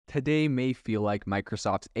Today may feel like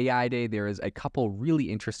Microsoft's AI Day. There is a couple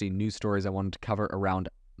really interesting news stories I wanted to cover around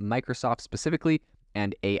Microsoft specifically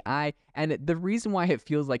and AI. And the reason why it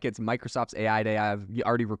feels like it's Microsoft's AI Day, I've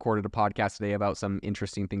already recorded a podcast today about some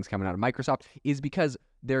interesting things coming out of Microsoft, is because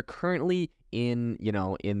they're currently in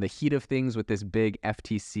the heat of things with this big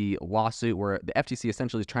FTC lawsuit where the FTC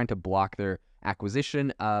essentially is trying to block their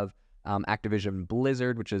acquisition of Activision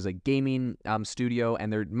Blizzard, which is a gaming studio,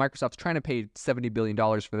 and Microsoft's trying to pay $70 billion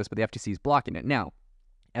for this, but the FTC is blocking it. Now,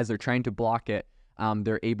 as they're trying to block it,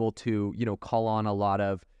 they're able to, call on a lot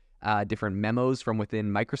of different memos from within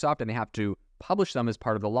Microsoft, and they have to publish them as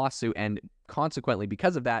part of the lawsuit. And consequently,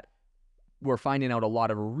 because of that, we're finding out a lot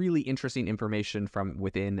of really interesting information from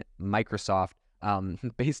within Microsoft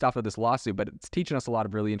based off of this lawsuit, but it's teaching us a lot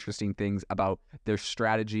of really interesting things about their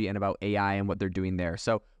strategy and about AI and what they're doing there.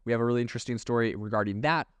 So we have a really interesting story regarding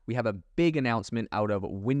that. We have a big announcement out of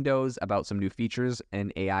Windows about some new features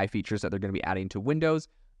and AI features that they're going to be adding to Windows,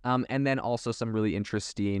 and then also some really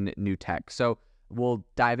interesting new tech. So we'll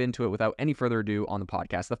dive into it without any further ado on the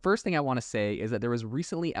podcast. The first thing I want to say is that there was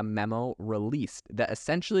recently a memo released that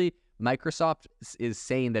essentially Microsoft is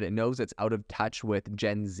saying that it knows it's out of touch with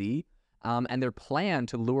Gen Z, and their plan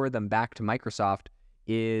to lure them back to Microsoft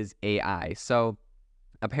is AI. So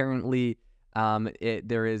apparently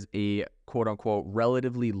there is a quote-unquote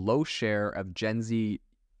relatively low share of Gen Z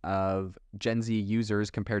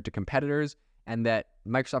users compared to competitors, and that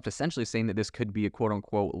Microsoft essentially is saying that this could be a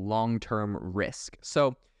quote-unquote long-term risk.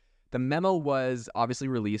 So the memo was obviously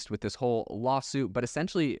released with this whole lawsuit, but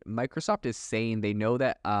essentially Microsoft is saying they know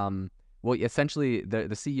that, essentially the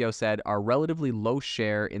CEO said, our relatively low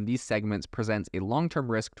share in these segments presents a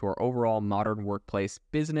long-term risk to our overall modern workplace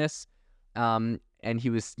business. And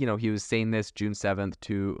he was saying this June 7th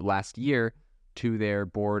to last year to their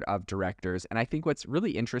board of directors. And I think what's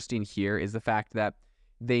really interesting here is the fact that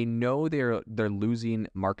they know they're losing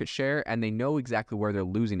market share, and they know exactly where they're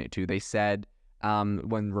losing it to. They said,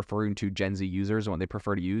 when referring to Gen Z users and what they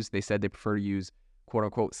prefer to use, they said they prefer to use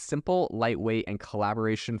quote-unquote simple, lightweight, and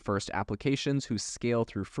collaboration-first applications who scale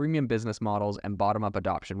through freemium business models and bottom-up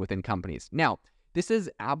adoption within companies. Now, this is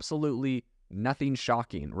absolutely nothing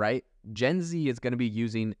shocking, right? Gen Z is going to be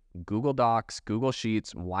using Google Docs, Google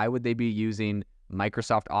Sheets. Why would they be using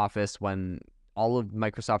Microsoft Office when all of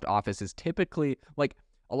Microsoft Office is typically, like,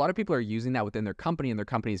 a lot of people are using that within their company and their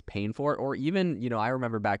company is paying for it? Or even, I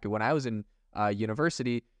remember back when I was in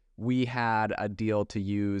university, we had a deal to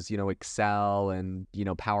use, Excel and,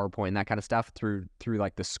 PowerPoint and that kind of stuff through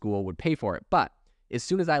like the school would pay for it. But as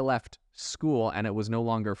soon as I left school and it was no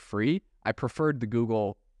longer free, I preferred the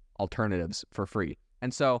Google alternatives for free.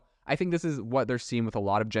 And so I think this is what they're seeing with a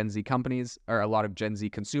lot of Gen Z companies or a lot of Gen Z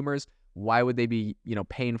consumers. Why would they be,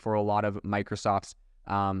 paying for a lot of Microsoft's,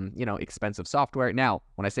 expensive software? Now,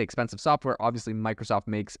 when I say expensive software, obviously Microsoft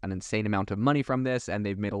makes an insane amount of money from this, and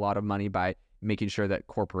they've made a lot of money by making sure that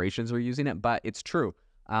corporations are using it. But it's true.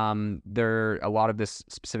 A lot of this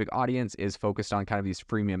specific audience is focused on kind of these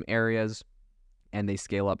freemium areas, and they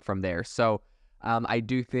scale up from there. So I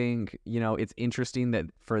do think, it's interesting that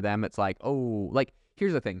for them, it's like,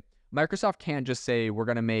 here's the thing. Microsoft can't just say, we're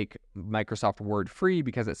going to make Microsoft Word free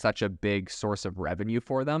because it's such a big source of revenue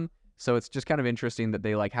for them. So it's just kind of interesting that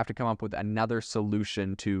they have to come up with another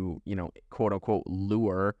solution to, quote unquote,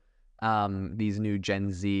 lure these new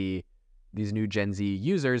Gen Z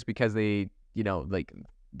users, because they,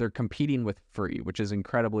 they're competing with free, which is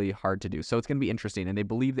incredibly hard to do. So it's going to be interesting. And they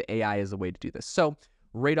believe that AI is the way to do this. So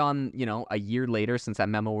right on, a year later since that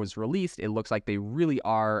memo was released, it looks like they really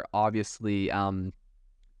are obviously,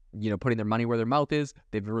 putting their money where their mouth is.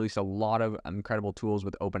 They've released a lot of incredible tools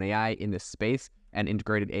with OpenAI in this space and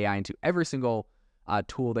integrated AI into every single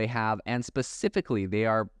tool they have. And specifically, they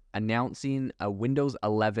are announcing a Windows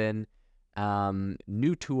 11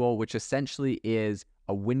 new tool, which essentially is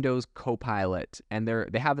a Windows Copilot. And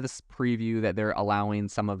they have this preview that they're allowing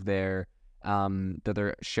some of their, that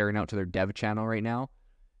they're sharing out to their dev channel right now.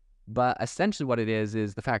 But essentially what it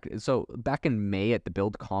is the fact, so back in May at the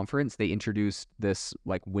Build conference, they introduced this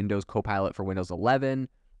Windows Copilot for Windows 11.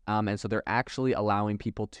 And so they're actually allowing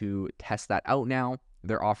people to test that out now.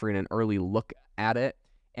 They're offering an early look at it.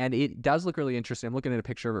 And it does look really interesting. I'm looking at a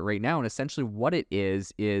picture of it right now. And essentially what it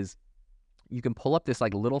is you can pull up this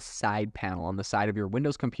little side panel on the side of your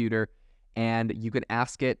Windows computer, and you can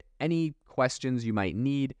ask it any questions you might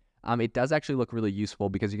need. It does actually look really useful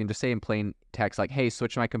because you can just say in plain text, hey,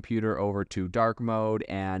 switch my computer over to dark mode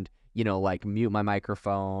and, mute my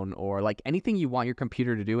microphone, or anything you want your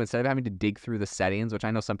computer to do instead of having to dig through the settings, which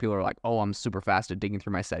I know some people are oh, I'm super fast at digging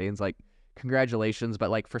through my settings. Congratulations.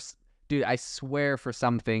 But dude, I swear for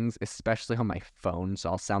some things, especially on my phone, so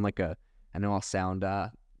I know I'll sound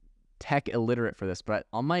tech illiterate for this, but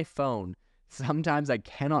on my phone, sometimes I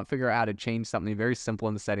cannot figure out how to change something very simple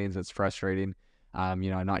in the settings. It's frustrating. I'm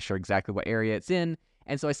not sure exactly what area it's in.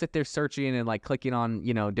 And so I sit there searching and like clicking on,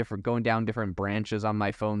 going down different branches on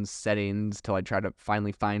my phone's settings till I try to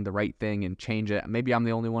finally find the right thing and change it. Maybe I'm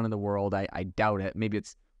the only one in the world. I doubt it. Maybe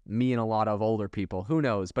it's me and a lot of older people. Who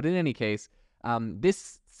knows? But in any case,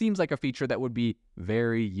 this seems like a feature that would be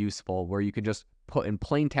very useful where you can just put in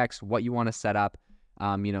plain text what you want to set up.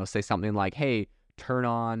 Say something like, hey, turn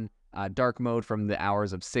on dark mode from the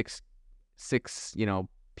hours of 6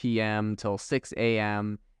 p.m. till 6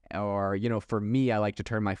 a.m. Or, for me, I like to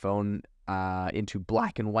turn my phone into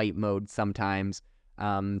black and white mode sometimes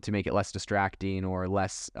to make it less distracting or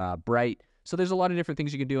less bright. So there's a lot of different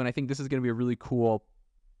things you can do, and I think this is going to be a cool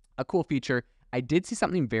feature. I did see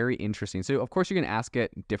something very interesting. So, of course, you can ask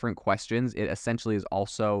it different questions. It essentially is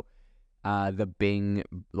also the Bing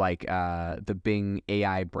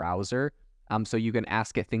AI browser. So you can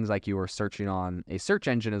ask it things like you were searching on a search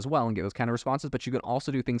engine as well and get those kind of responses, but you can also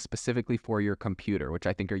do things specifically for your computer, which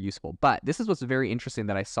I think are useful. But this is what's very interesting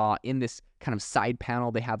that I saw in this kind of side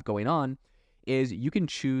panel they have going on is you can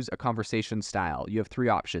choose a conversation style. You have 3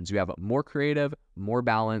 options. You have more creative, more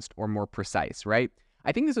balanced, or more precise, right?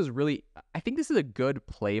 I think this is a good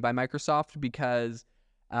play by Microsoft because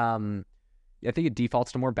I think it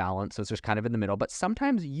defaults to more balance, so it's just kind of in the middle. But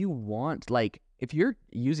sometimes you want, like, if you're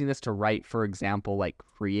using this to write, for example, like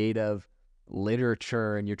creative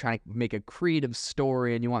literature and you're trying to make a creative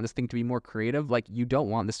story and you want this thing to be more creative, like you don't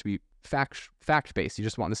want this to be fact-based. You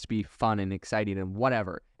just want this to be fun and exciting and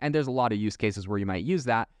whatever. And there's a lot of use cases where you might use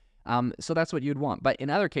that. So that's what you'd want. But in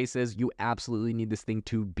other cases, you absolutely need this thing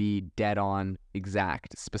to be dead on,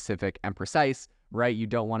 exact, specific, and precise, right? You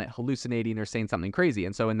don't want it hallucinating or saying something crazy.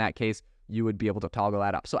 And so in that case, you would be able to toggle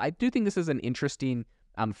that up. So I do think this is an interesting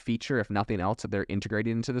feature, if nothing else, that they're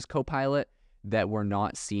integrating into this Copilot that we're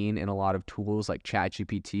not seeing in a lot of tools like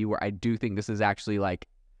ChatGPT, where I do think this is actually like,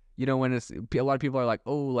 when it's, a lot of people are like,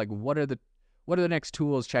 oh, like what are the next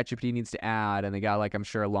tools ChatGPT needs to add? And they got, like, I'm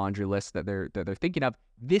sure a laundry list that they're thinking of.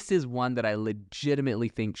 This is one that I legitimately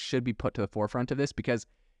think should be put to the forefront of this, because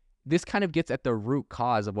this kind of gets at the root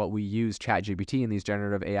cause of what we use ChatGPT and these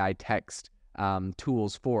generative AI text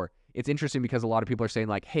tools for. It's interesting because a lot of people are saying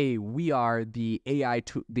like, hey, we are the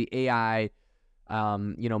AI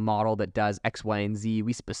model that does X, Y, and Z.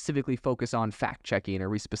 We specifically focus on fact checking, or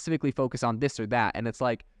we specifically focus on this or that. And it's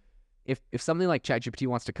like, if something like ChatGPT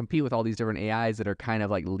wants to compete with all these different AIs that are kind of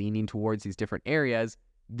like leaning towards these different areas,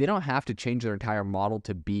 they don't have to change their entire model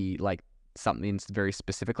to be like something very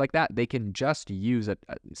specific like that. They can just use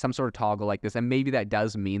some sort of toggle like this. And maybe that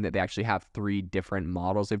does mean that they actually have 3 different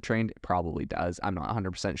models they've trained. It probably does. I'm not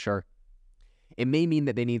 100% sure. It may mean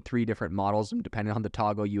that they need 3 different models, and depending on the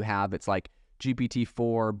toggle you have, it's like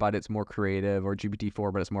GPT-4, but it's more creative, or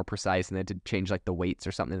GPT-4, but it's more precise, and then to change like the weights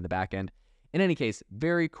or something in the back end. In any case,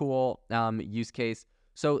 very cool use case.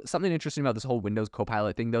 So something interesting about this whole Windows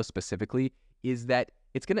Copilot thing, though, specifically, is that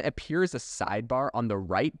it's going to appear as a sidebar on the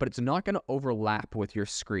right, but it's not going to overlap with your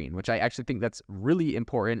screen, which I actually think that's really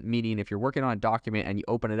important, meaning if you're working on a document and you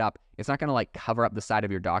open it up, it's not going to like cover up the side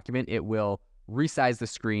of your document. It will resize the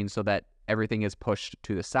screen so that everything is pushed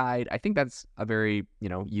to the side. I think that's a very,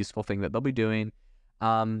 useful thing that they'll be doing.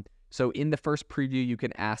 So in the first preview, you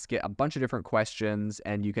can ask it a bunch of different questions,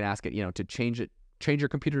 and you can ask it, to change your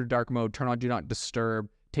computer to dark mode, turn on Do Not Disturb,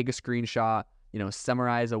 take a screenshot,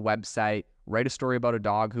 summarize a website, write a story about a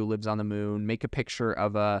dog who lives on the moon, make a picture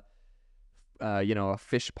of a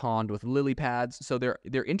fish pond with lily pads. So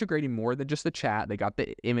they're integrating more than just the chat. They got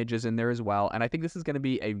the images in there as well. And I think this is going to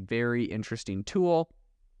be a very interesting tool.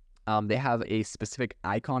 They have a specific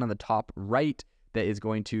icon on the top right that is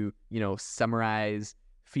going to, summarize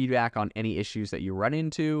feedback on any issues that you run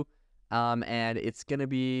into. And I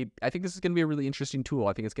think this is going to be a really interesting tool.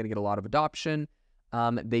 I think it's going to get a lot of adoption.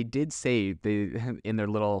 They did say in their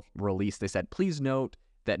little release, they said, please note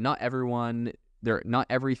that not everything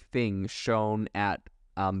shown at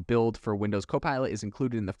build for Windows Copilot is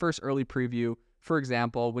included in the first early preview. For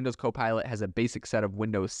example, Windows Copilot has a basic set of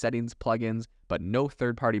Windows settings plugins, but no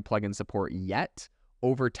third-party plugin support yet.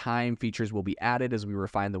 Over time, features will be added as we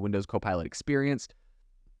refine the Windows Copilot experience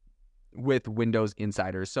with Windows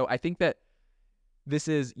Insiders. So I think that this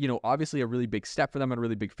is, obviously a really big step for them and a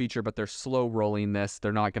really big feature, but they're slow rolling this.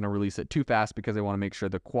 They're not going to release it too fast because they want to make sure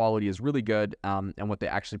the quality is really good, and what they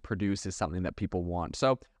actually produce is something that people want.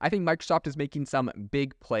 So I think Microsoft is making some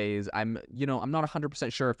big plays. I'm not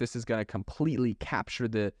 100% sure if this is going to completely capture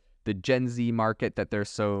the the Gen Z market that they're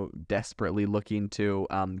so desperately looking to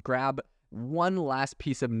grab. One last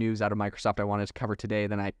piece of news out of Microsoft I wanted to cover today,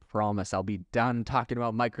 then I promise I'll be done talking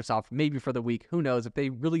about Microsoft maybe for the week. Who knows? If they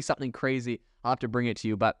release something crazy, I'll have to bring it to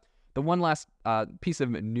you. But the one last piece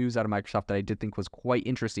of news out of Microsoft that I did think was quite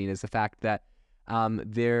interesting is the fact that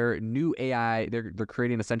their new AI, they're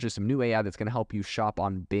creating essentially some new AI that's going to help you shop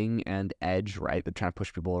on Bing and Edge, right? They're trying to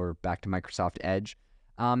push people over back to Microsoft Edge.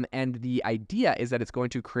 And the idea is that it's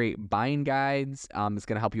going to create buying guides. It's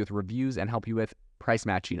going to help you with reviews and help you with price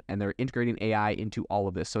matching. And they're integrating AI into all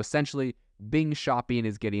of this. So essentially, Bing Shopping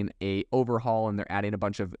is getting a overhaul, and they're adding a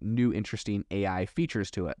bunch of new interesting AI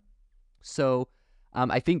features to it. So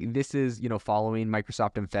I think this is, following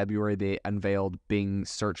Microsoft in February, they unveiled Bing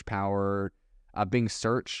Search,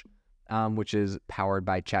 which is powered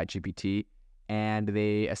by ChatGPT. And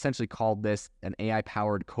they essentially called this an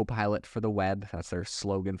AI-powered copilot for the web. That's their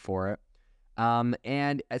slogan for it.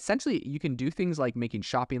 And essentially, you can do things like making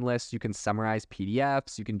shopping lists. You can summarize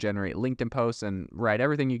PDFs. You can generate LinkedIn posts, and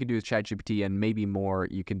everything you can do with ChatGPT and maybe more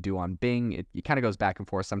you can do on Bing. It kind of goes back and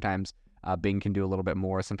forth. Sometimes Bing can do a little bit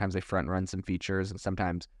more. Sometimes they front run some features, and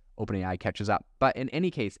sometimes OpenAI catches up. But in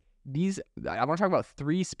any case, I want to talk about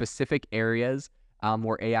 3 specific areas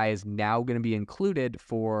where AI is now going to be included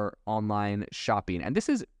for online shopping. And this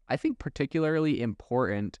is, I think, particularly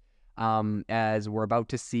important as we're about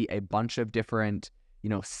to see a bunch of different,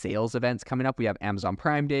 sales events coming up. We have Amazon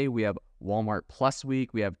Prime Day, we have Walmart Plus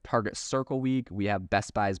Week, we have Target Circle Week, we have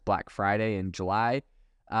Best Buy's Black Friday in July,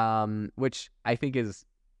 which I think is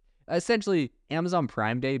essentially Amazon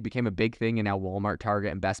Prime Day became a big thing, and now Walmart,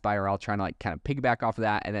 Target, and Best Buy are all trying to kind of piggyback off of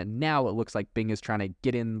that. And then now it looks like Bing is trying to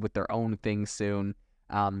get in with their own thing soon.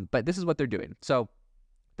 But this is what they're doing. So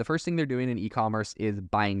the first thing they're doing in e-commerce is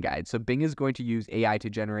buying guides. So Bing is going to use AI to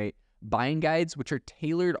generate buying guides, which are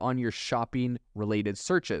tailored on your shopping related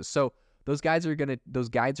searches. So those guides are going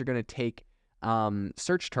to take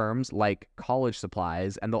search terms like college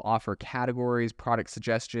supplies, and they'll offer categories, product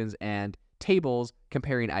suggestions, and tables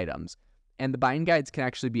comparing items. And the buying guides can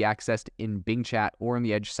actually be accessed in Bing Chat or in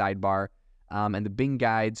the Edge sidebar. And the Bing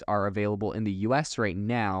guides are available in the US right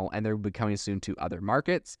now, and they'll be coming soon to other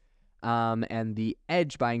markets. And the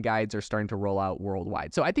Edge buying guides are starting to roll out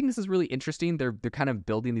worldwide. So I think this is really interesting. They're kind of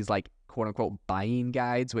building these quote unquote buying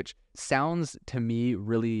guides, which sounds to me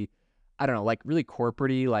really, really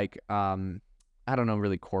corporate-y,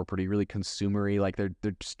 really corporate-y, really consumer-y.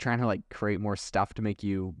 They're just trying to create more stuff to make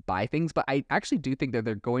you buy things. But I actually do think that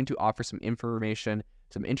they're going to offer some information,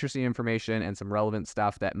 some interesting information, and some relevant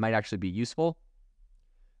stuff that might actually be useful.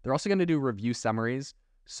 They're also going to do review summaries.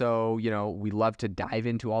 So, we love to dive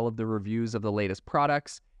into all of the reviews of the latest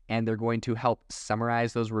products, and they're going to help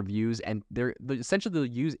summarize those reviews. And they'll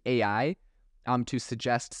use AI to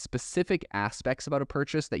suggest specific aspects about a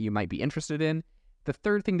purchase that you might be interested in. The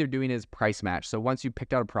third thing they're doing is price match. So once you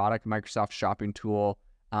picked out a product, Microsoft Shopping Tool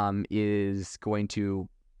is going to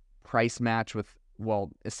price match with,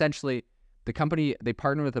 essentially the company, they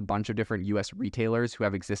partner with a bunch of different US retailers who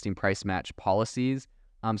have existing price match policies.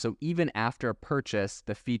 So even after a purchase,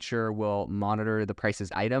 the feature will monitor the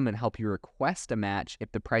price's item and help you request a match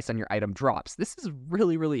if the price on your item drops. This is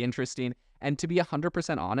really, really interesting. And to be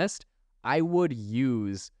 100% honest, I would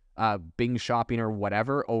use Bing Shopping or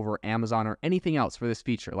whatever over Amazon or anything else for this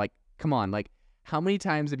feature. Come on, how many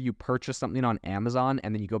times have you purchased something on Amazon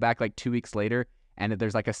and then you go back 2 weeks later and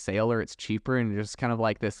there's a sale or it's cheaper and there's kind of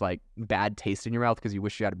this bad taste in your mouth because you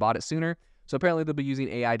wish you had bought it sooner? So apparently they'll be using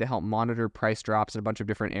AI to help monitor price drops in a bunch of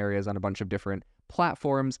different areas on a bunch of different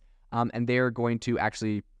platforms, and they're going to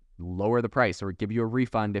actually lower the price or give you a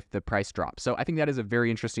refund if the price drops. So I think that is a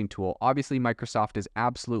very interesting tool. Obviously, Microsoft is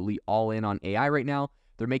absolutely all in on AI right now.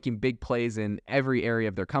 They're making big plays in every area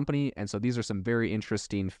of their company, and so these are some very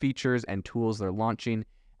interesting features and tools they're launching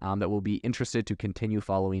that we'll be interested to continue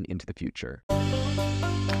following into the future.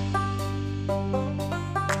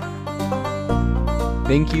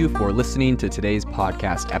 Thank you for listening to today's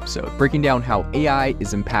podcast episode, breaking down how AI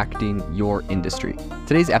is impacting your industry.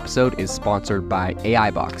 Today's episode is sponsored by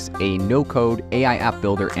AIbox, a no-code AI app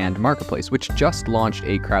builder and marketplace, which just launched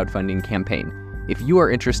a crowdfunding campaign. If you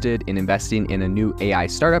are interested in investing in a new AI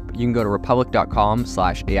startup, you can go to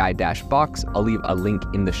republic.com/AI-box. I'll leave a link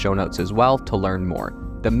in the show notes as well to learn more.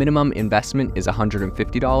 The minimum investment is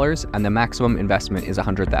 $150 and the maximum investment is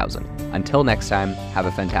 $100,000. Until next time, have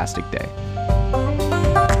a fantastic day.